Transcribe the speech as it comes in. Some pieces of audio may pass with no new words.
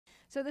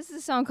So this is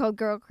a song called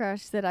Girl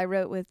Crush that I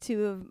wrote with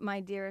two of my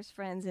dearest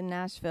friends in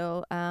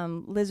Nashville,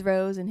 Liz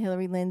Rose and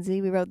Hillary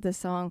Lindsay. We wrote this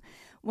song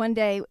one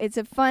day. It's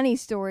a funny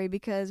story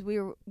because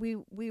we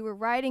were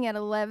writing at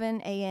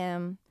 11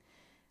 a.m.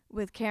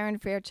 with Karen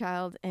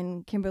Fairchild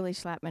and Kimberly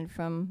Schlappman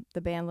from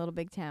the band Little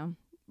Big Town.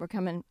 We're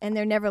coming, and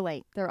they're never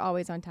late. They're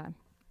always on time.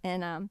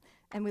 And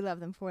we love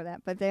them for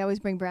that. But they always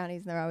bring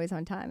brownies, and they're always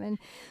on time. And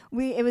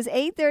it was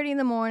 8:30 in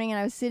the morning, and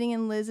I was sitting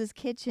in Liz's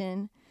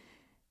kitchen,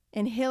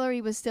 and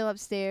Hillary was still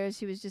upstairs.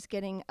 She was just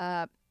getting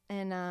up.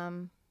 And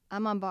I'm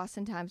on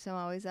Boston time, so I'm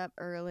always up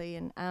early.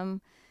 And I'm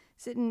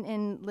sitting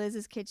in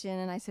Liz's kitchen,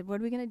 and I said,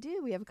 what are we going to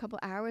do? We have a couple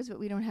hours, but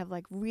we don't have,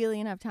 like, really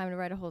enough time to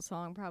write a whole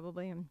song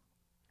probably.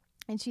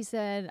 And she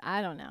said,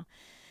 I don't know.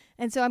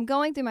 And so I'm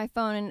going through my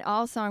phone, and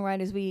all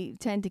songwriters, we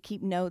tend to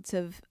keep notes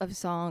of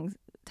songs,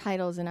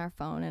 titles in our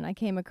phone. And I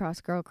came across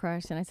Girl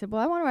Crush, and I said,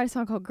 well, I want to write a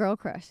song called Girl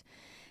Crush.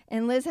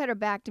 And Liz had her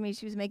back to me.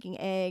 She was making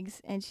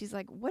eggs, and she's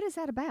like, what is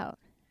that about?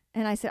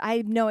 And I said, I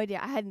have no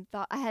idea. I hadn't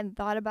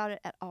thought about it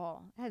at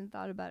all. And I said,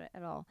 I don't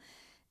know.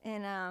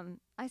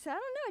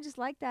 I just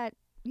like that,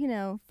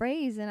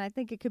 phrase, and I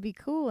think it could be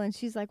cool. And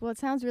she's like, well, it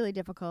sounds really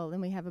difficult,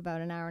 and we have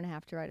about an hour and a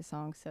half to write a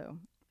song, so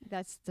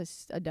that's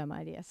just a dumb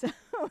idea. So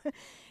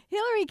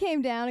Hillary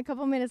came down a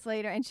couple minutes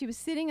later, and she was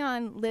sitting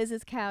on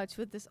Liz's couch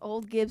with this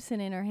old Gibson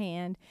in her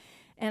hand.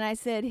 And I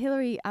said,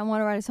 Hillary, I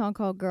want to write a song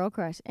called Girl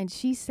Crush. And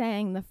she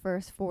sang the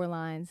first 4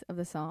 lines of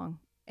the song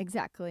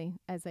exactly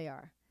as they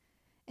are.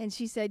 And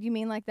she said, you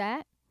mean like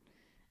that?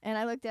 And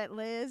I looked at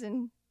Liz,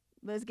 and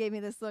Liz gave me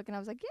this look, and I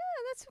was like, yeah,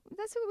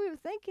 that's what we were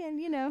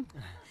thinking,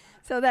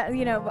 So that,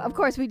 of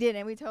course we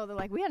didn't. We told her,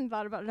 like, we hadn't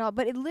thought about it at all.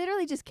 But it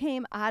literally just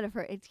came out of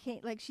her. It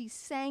came, like, she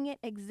sang it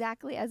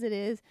exactly as it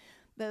is.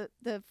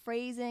 The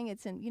phrasing,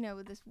 it's in,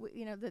 with this,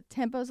 the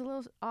tempo's a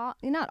little off,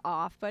 not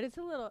off, but it's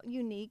a little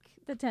unique,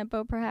 the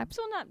tempo perhaps.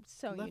 Well, not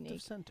so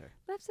unique.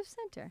 Left of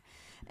center.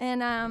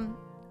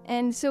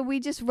 And so we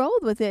just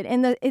rolled with it.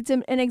 And it's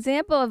an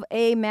example of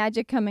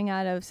magic coming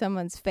out of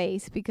someone's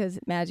face, because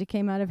magic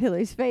came out of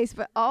Hillary's face.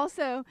 But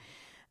also,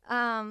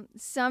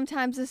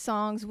 sometimes the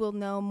songs will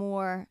know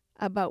more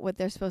about what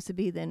they're supposed to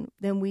be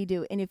than we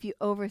do. And if you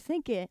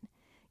overthink it,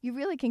 you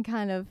really can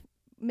kind of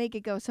make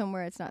it go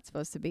somewhere it's not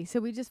supposed to be. So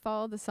we just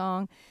followed the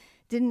song.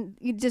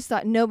 You just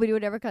thought nobody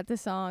would ever cut the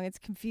song. It's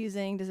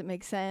confusing. Does it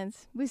make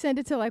sense? We sent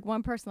it to like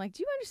one person, like,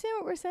 do you understand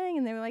what we're saying?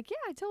 And they were like, yeah,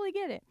 I totally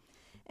get it.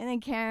 And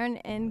then Karen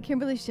and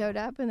Kimberly showed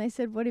up, and they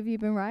said, what have you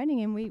been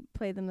writing? And we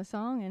played them the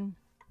song,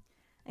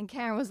 and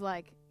Karen was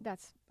like,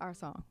 that's our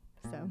song.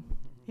 So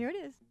here it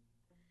is.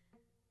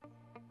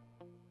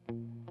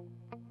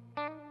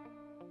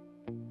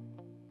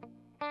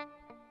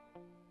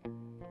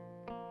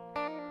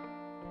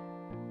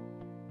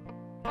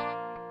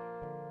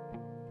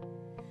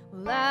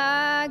 Well,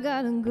 I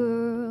got a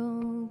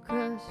girl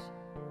crush.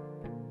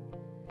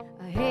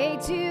 I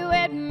hate to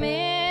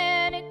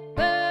admit it,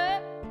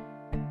 but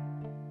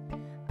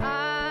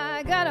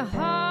I got a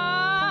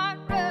heart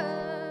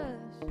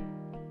rush.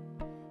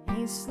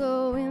 Ain't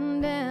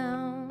slowing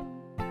down.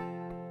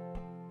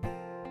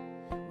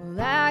 Well,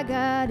 I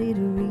got it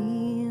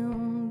real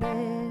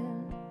bad.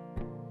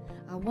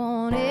 I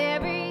want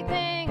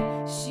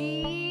everything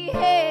she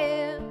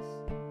has.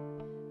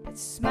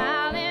 That's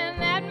smiling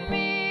at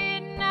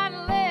midnight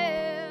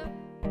left.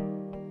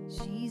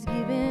 She's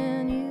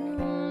giving you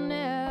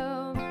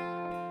now.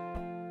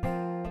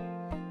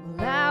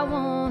 Well, I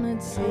wanna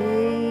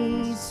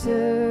taste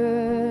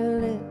her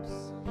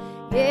lips,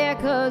 yeah,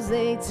 'cause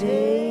they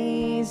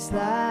taste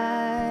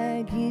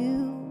like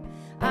you.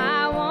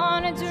 I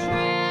wanna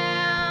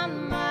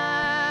drown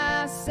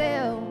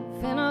myself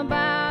in a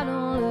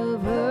bottle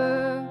of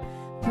her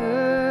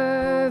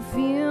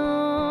perfume,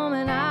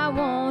 and I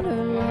want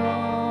her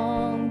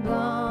long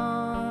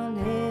blonde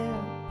hair.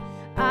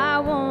 I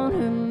want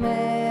her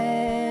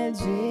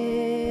magic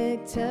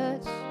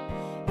touch,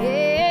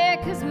 yeah,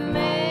 'cause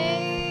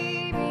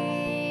maybe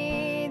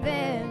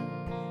then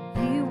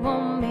you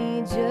want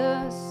me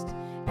just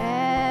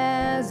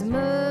as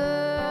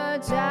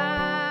much.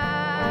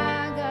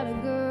 I got a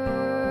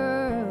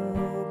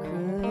girl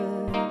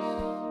crush.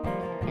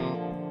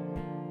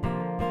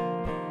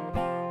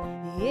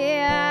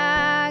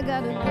 Yeah, I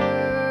got a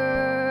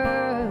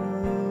girl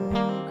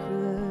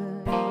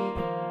crush.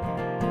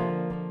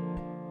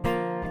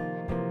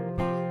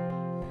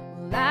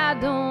 Well, I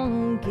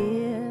don't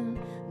get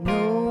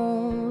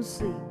no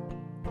sleep.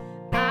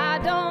 I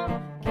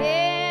don't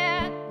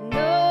get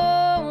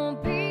no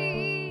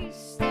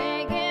peace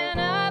thinking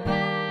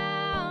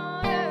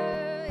about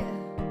her.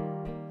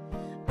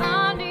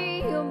 Under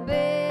your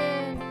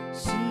bed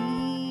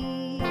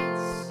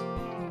sheets,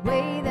 the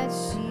way that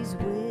she's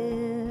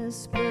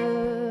whispering,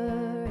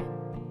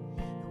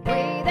 the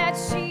way that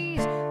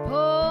she's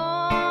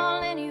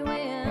pulling you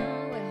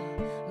in.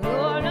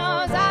 Well, Lord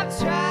knows I've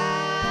tried.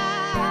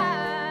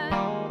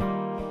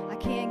 I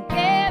can't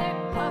get it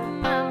off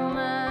my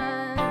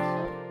mind.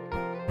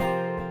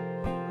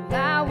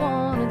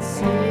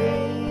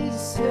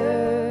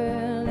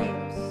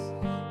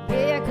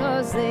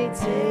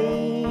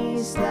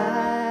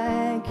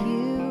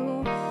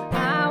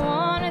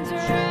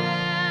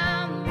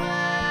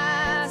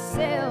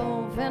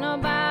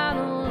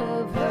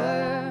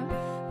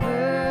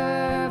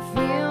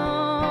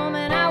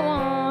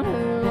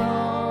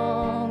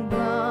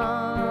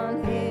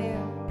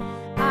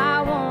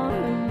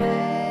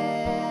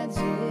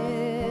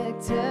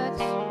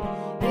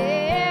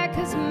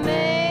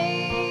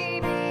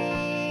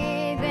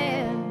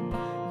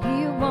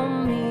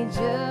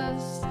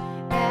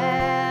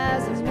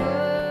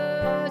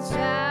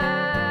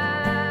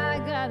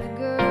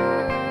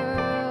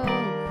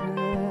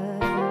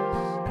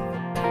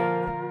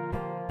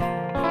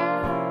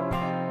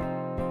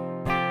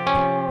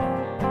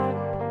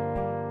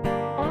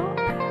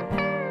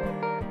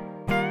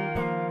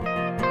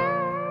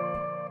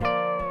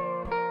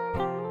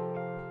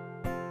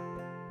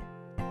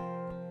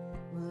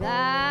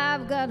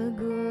 I've got a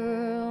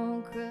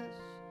girl crush.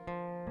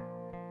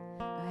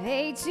 I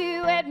hate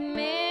to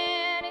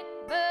admit it,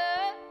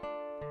 but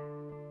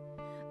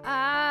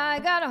I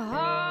got a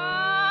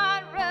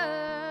heart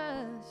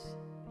rush,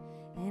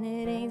 and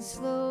it ain't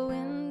slowing